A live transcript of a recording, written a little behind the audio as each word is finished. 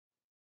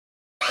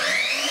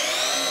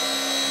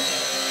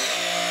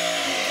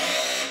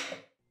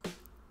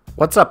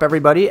What's up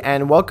everybody,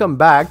 and welcome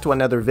back to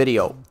another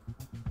video.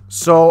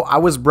 So I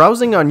was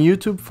browsing on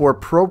YouTube for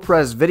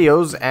ProPress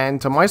videos, and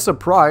to my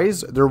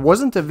surprise, there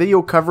wasn't a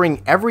video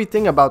covering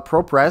everything about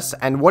ProPress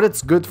and what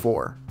it's good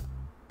for.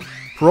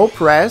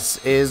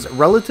 ProPress is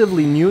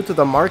relatively new to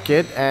the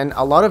market, and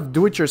a lot of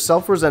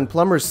do-it-yourselfers and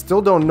plumbers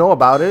still don't know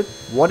about it,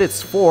 what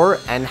it's for,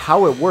 and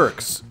how it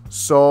works.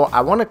 So I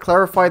want to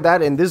clarify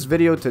that in this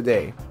video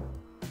today.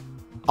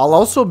 I'll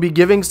also be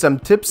giving some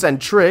tips and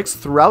tricks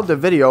throughout the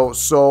video,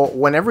 so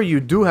whenever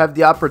you do have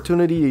the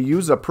opportunity to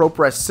use a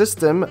ProPress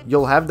system,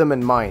 you'll have them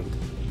in mind.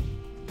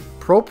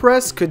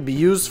 ProPress could be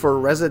used for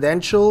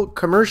residential,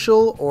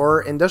 commercial,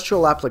 or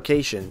industrial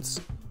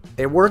applications.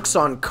 It works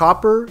on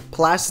copper,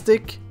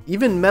 plastic,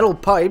 even metal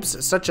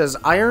pipes such as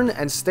iron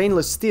and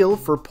stainless steel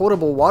for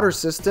potable water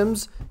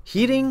systems,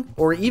 heating,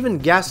 or even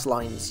gas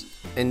lines.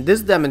 In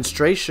this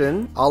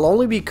demonstration, I'll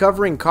only be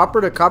covering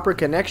copper-to-copper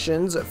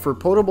connections for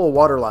potable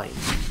water lines.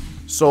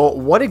 So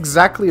what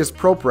exactly is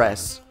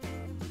ProPress?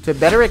 To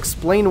better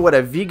explain what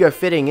a Viga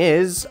fitting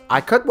is,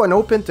 I cut one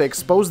open to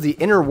expose the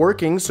inner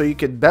workings so you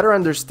could better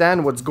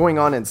understand what's going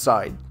on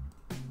inside.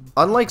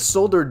 Unlike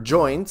soldered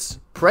joints,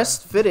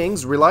 pressed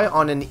fittings rely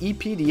on an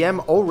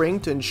EPDM O-ring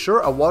to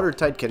ensure a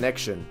watertight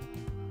connection.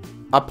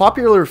 A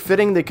popular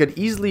fitting that could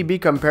easily be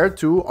compared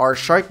to are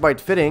shark bite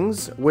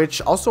fittings,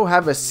 which also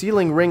have a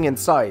sealing ring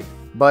inside,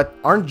 but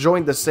aren't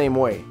joined the same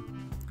way.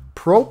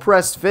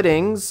 ProPress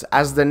fittings,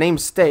 as the name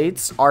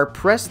states, are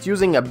pressed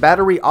using a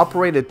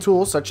battery-operated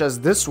tool such as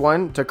this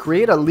one to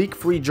create a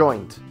leak-free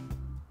joint.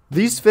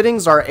 These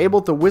fittings are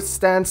able to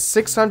withstand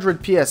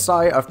 600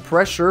 psi of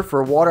pressure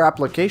for water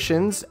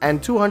applications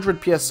and 200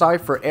 psi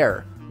for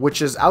air,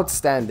 which is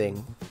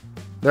outstanding.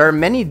 There are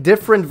many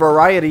different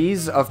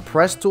varieties of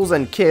press tools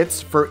and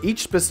kits for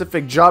each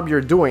specific job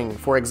you're doing.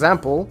 For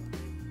example,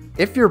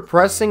 if you're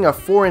pressing a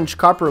 4-inch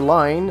copper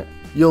line,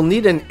 you'll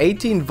need an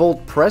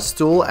 18-volt press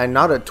tool and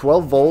not a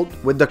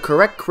 12-volt with the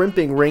correct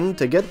crimping ring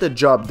to get the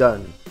job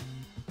done.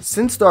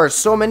 Since there are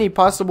so many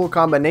possible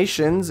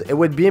combinations, it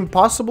would be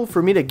impossible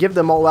for me to give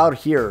them all out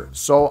here,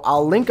 so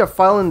I'll link a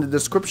file in the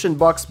description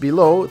box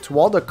below to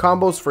all the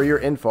combos for your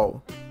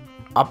info.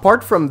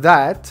 Apart from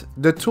that,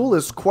 the tool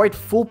is quite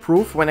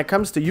foolproof when it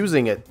comes to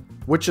using it,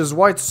 which is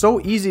why it's so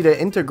easy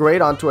to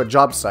integrate onto a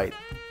job site.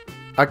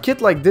 A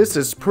kit like this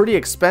is pretty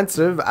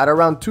expensive at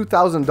around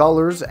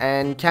 $2,000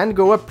 and can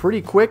go up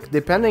pretty quick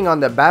depending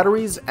on the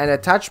batteries and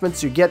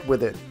attachments you get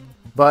with it,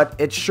 but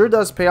it sure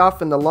does pay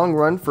off in the long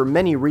run for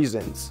many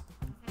reasons.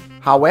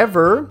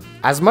 However,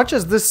 as much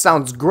as this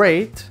sounds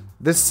great,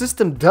 this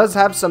system does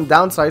have some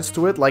downsides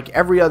to it like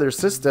every other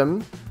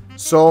system.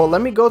 So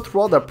let me go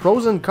through all the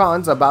pros and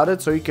cons about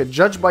it so you could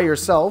judge by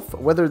yourself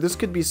whether this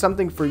could be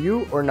something for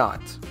you or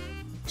not.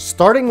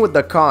 Starting with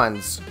the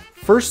cons,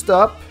 first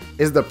up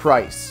is the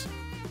price.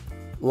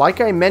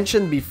 Like I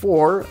mentioned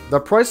before, the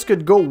price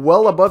could go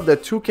well above the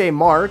 $2,000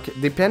 mark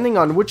depending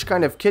on which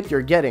kind of kit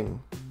you're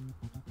getting.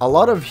 A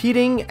lot of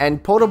heating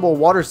and potable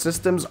water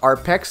systems are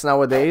PEX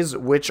nowadays,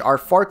 which are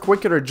far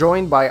quicker to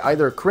join by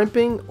either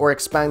crimping or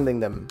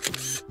expanding them.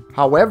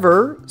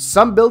 However,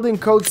 some building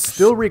codes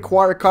still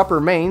require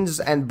copper mains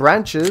and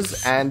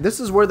branches, and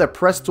this is where the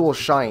press tool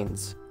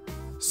shines.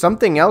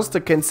 Something else to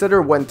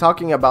consider when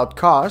talking about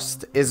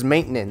cost is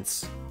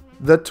maintenance.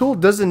 The tool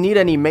doesn't need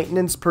any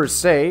maintenance per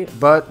se,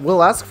 but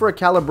will ask for a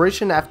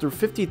calibration after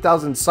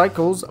 50,000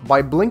 cycles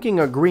by blinking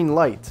a green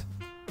light.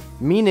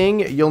 Meaning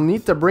you'll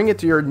need to bring it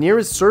to your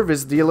nearest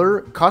service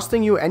dealer,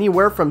 costing you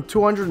anywhere from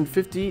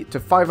 $250 to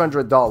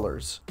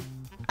 $500.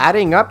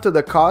 Adding up to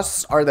the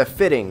costs are the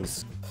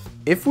fittings.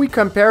 If we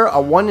compare a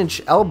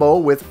 1-inch elbow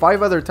with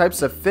 5 other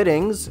types of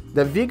fittings,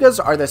 the Vigas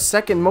are the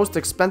second most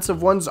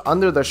expensive ones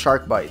under the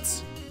shark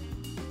bites.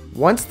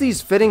 Once these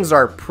fittings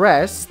are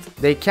pressed,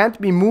 they can't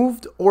be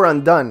moved or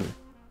undone,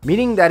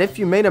 meaning that if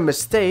you made a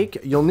mistake,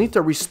 you'll need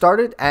to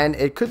restart it and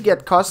it could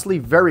get costly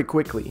very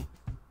quickly.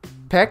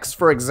 PEX,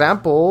 for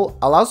example,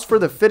 allows for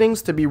the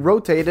fittings to be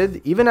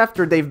rotated even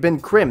after they've been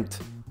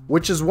crimped,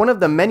 which is one of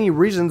the many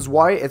reasons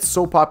why it's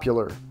so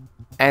popular.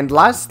 And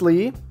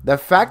lastly, the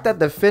fact that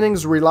the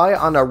fittings rely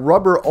on a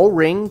rubber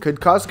O-ring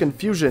could cause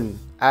confusion,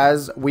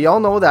 as we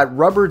all know that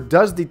rubber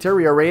does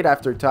deteriorate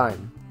after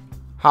time.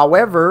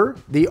 However,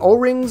 the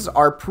O-rings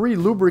are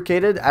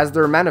pre-lubricated as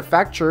they're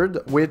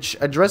manufactured, which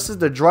addresses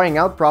the drying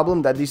out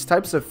problem that these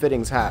types of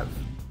fittings have.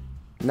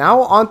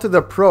 Now on to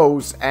the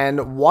pros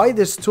and why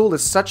this tool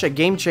is such a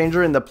game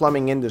changer in the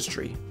plumbing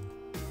industry.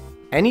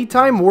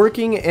 Anytime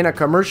working in a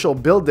commercial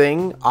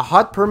building, a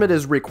hot permit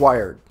is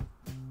required.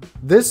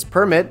 This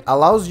permit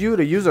allows you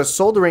to use a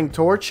soldering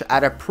torch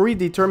at a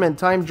predetermined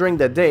time during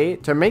the day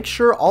to make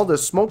sure all the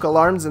smoke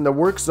alarms in the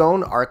work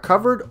zone are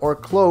covered or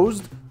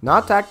closed,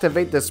 not to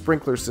activate the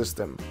sprinkler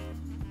system.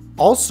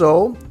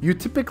 Also, you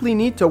typically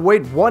need to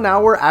wait 1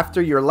 hour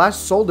after your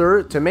last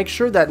solder to make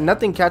sure that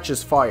nothing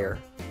catches fire.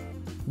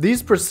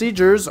 These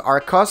procedures are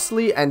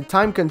costly and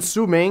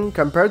time-consuming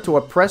compared to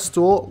a press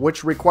tool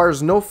which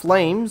requires no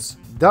flames,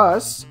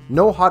 thus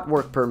no hot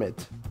work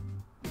permit.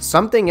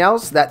 Something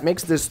else that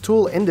makes this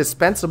tool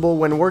indispensable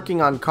when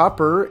working on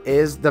copper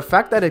is the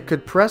fact that it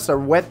could press a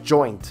wet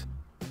joint.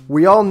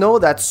 We all know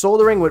that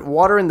soldering with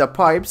water in the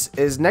pipes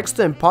is next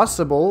to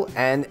impossible,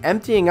 and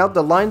emptying out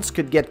the lines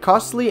could get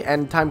costly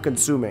and time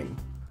consuming.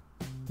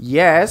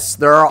 Yes,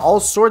 there are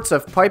all sorts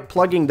of pipe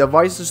plugging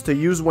devices to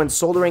use when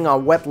soldering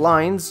on wet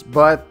lines,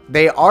 but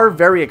they are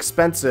very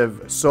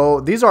expensive, so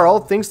these are all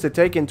things to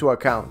take into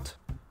account.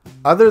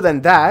 Other than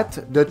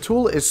that, the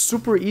tool is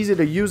super easy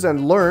to use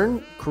and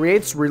learn,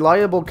 creates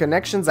reliable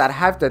connections at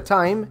half the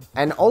time,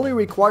 and only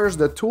requires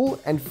the tool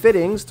and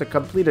fittings to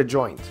complete a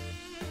joint.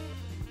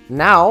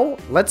 Now,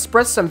 let's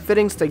press some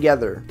fittings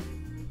together.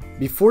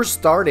 Before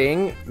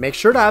starting, make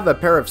sure to have a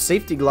pair of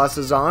safety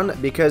glasses on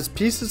because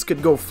pieces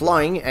could go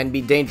flying and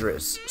be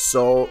dangerous,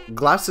 so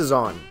glasses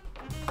on.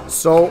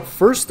 So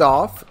first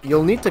off,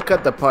 you'll need to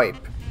cut the pipe.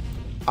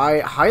 I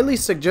highly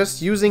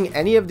suggest using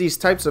any of these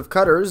types of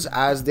cutters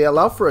as they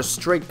allow for a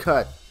straight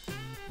cut.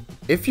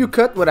 If you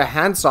cut with a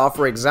handsaw,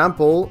 for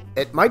example,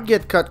 it might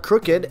get cut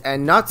crooked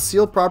and not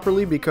seal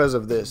properly because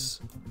of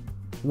this.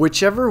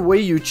 Whichever way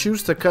you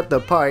choose to cut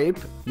the pipe,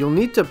 you'll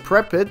need to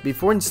prep it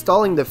before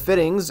installing the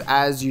fittings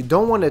as you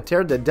don't want to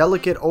tear the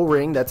delicate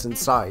O-ring that's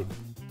inside.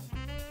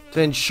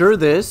 To ensure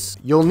this,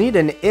 you'll need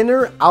an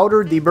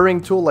inner-outer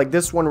deburring tool like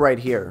this one right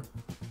here.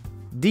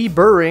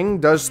 Deburring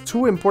does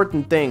two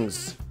important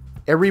things.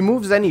 It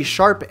removes any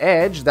sharp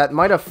edge that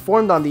might have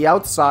formed on the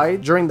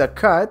outside during the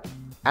cut,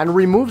 and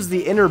removes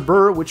the inner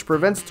burr, which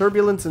prevents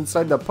turbulence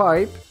inside the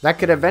pipe that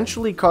could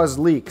eventually cause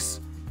leaks,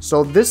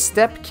 so this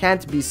step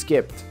can't be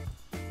skipped.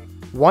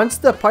 Once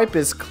the pipe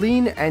is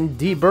clean and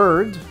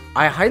deburred,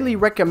 I highly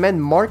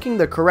recommend marking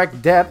the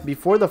correct depth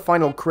before the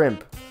final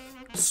crimp.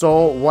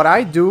 So what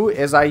I do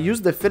is I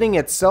use the fitting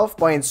itself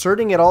by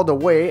inserting it all the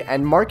way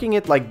and marking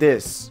it like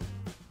this,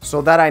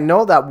 so that I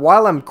know that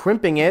while I'm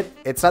crimping it,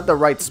 it's at the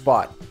right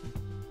spot.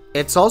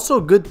 It's also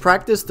good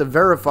practice to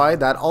verify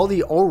that all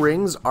the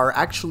O-rings are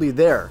actually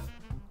there.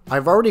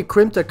 I've already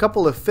crimped a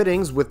couple of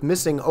fittings with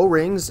missing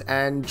O-rings,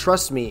 and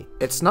trust me,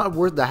 it's not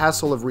worth the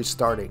hassle of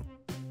restarting.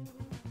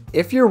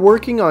 If you're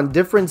working on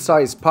different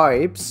size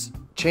pipes,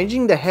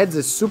 changing the heads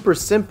is super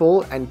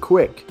simple and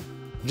quick.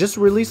 Just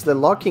release the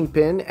locking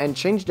pin and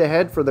change the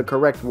head for the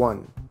correct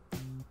one.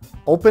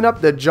 Open up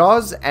the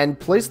jaws and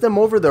place them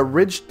over the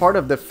ridged part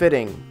of the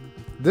fitting.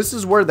 This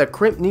is where the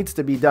crimp needs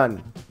to be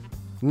done.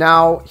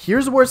 Now,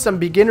 here's where some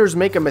beginners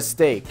make a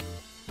mistake.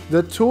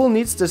 The tool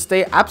needs to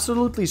stay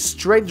absolutely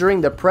straight during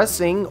the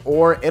pressing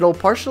or it'll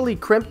partially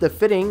crimp the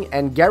fitting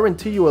and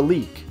guarantee you a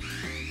leak.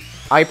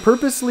 I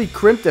purposely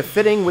crimped the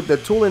fitting with the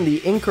tool in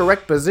the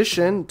incorrect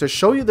position to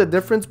show you the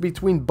difference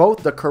between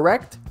both the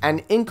correct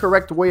and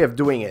incorrect way of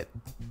doing it.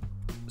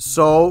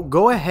 So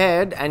go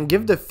ahead and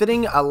give the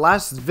fitting a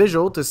last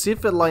visual to see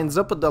if it lines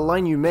up with the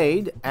line you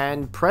made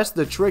and press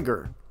the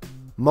trigger.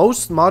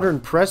 Most modern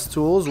press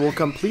tools will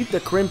complete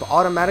the crimp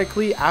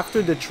automatically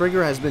after the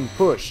trigger has been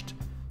pushed,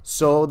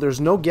 so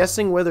there's no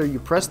guessing whether you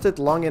pressed it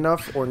long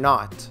enough or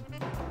not.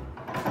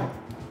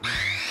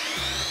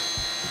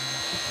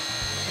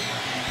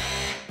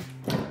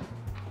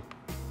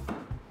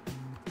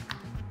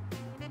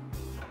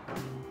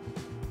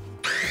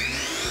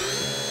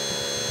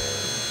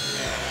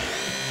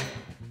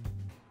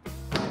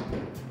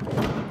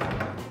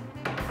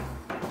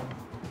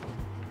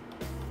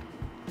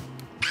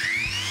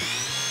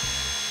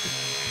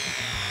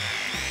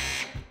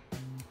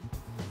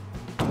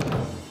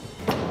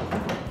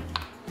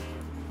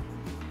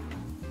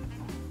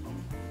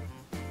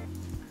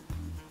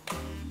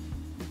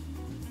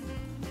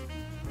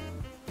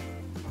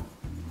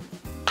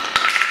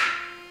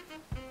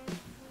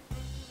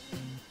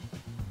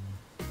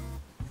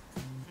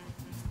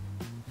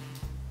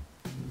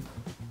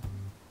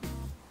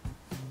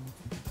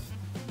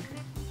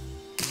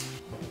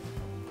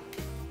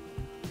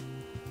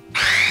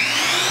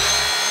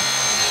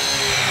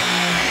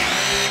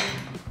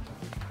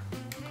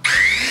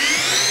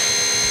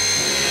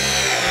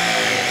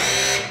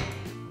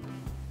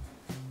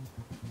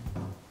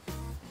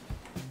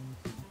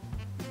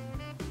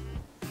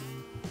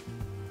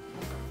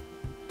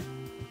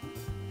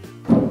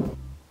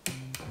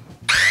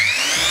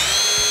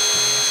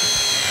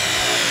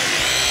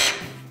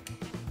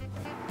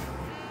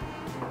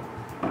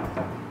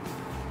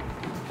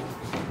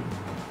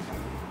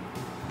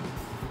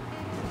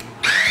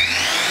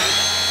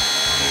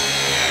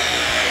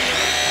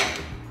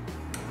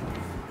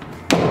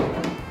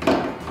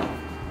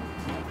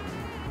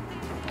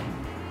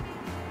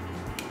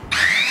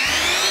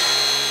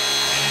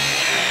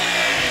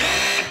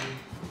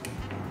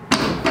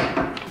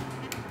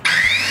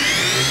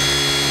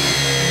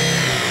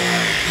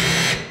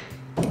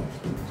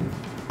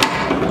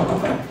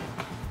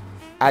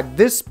 At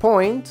this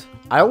point,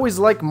 I always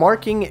like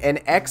marking an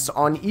X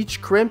on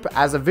each crimp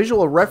as a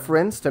visual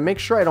reference to make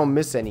sure I don't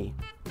miss any.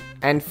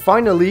 And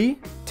finally,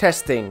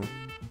 testing.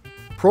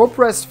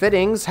 ProPress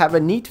fittings have a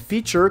neat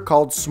feature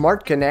called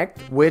Smart Connect,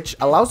 which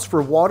allows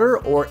for water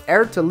or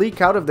air to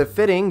leak out of the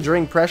fitting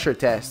during pressure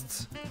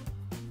tests.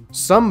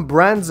 Some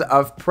brands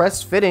of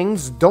press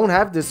fittings don't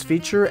have this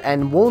feature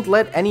and won't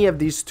let any of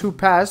these two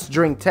pass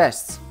during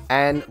tests,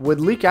 and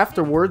would leak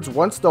afterwards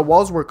once the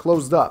walls were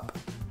closed up.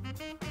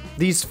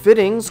 These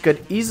fittings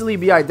could easily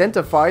be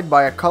identified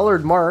by a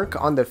colored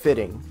mark on the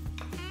fitting.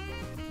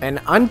 An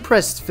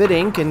unpressed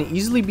fitting can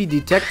easily be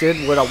detected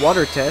with a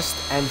water test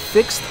and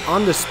fixed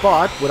on the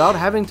spot without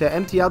having to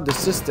empty out the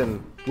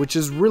system, which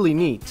is really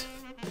neat.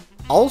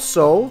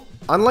 Also,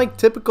 unlike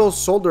typical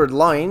soldered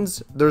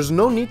lines, there's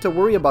no need to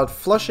worry about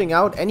flushing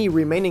out any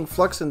remaining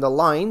flux in the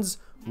lines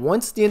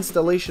once the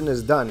installation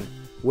is done,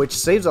 which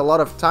saves a lot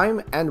of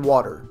time and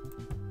water.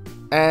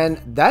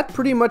 And that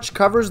pretty much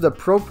covers the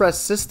ProPress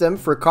system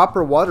for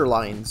copper water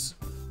lines.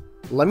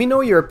 Let me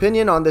know your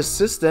opinion on this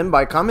system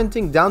by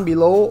commenting down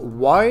below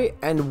why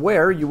and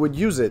where you would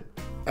use it.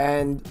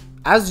 And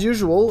as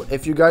usual,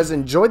 if you guys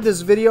enjoyed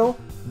this video,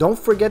 don't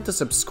forget to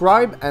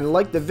subscribe and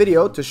like the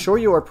video to show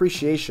your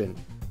appreciation.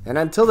 And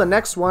until the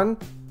next one,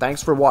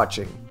 thanks for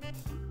watching.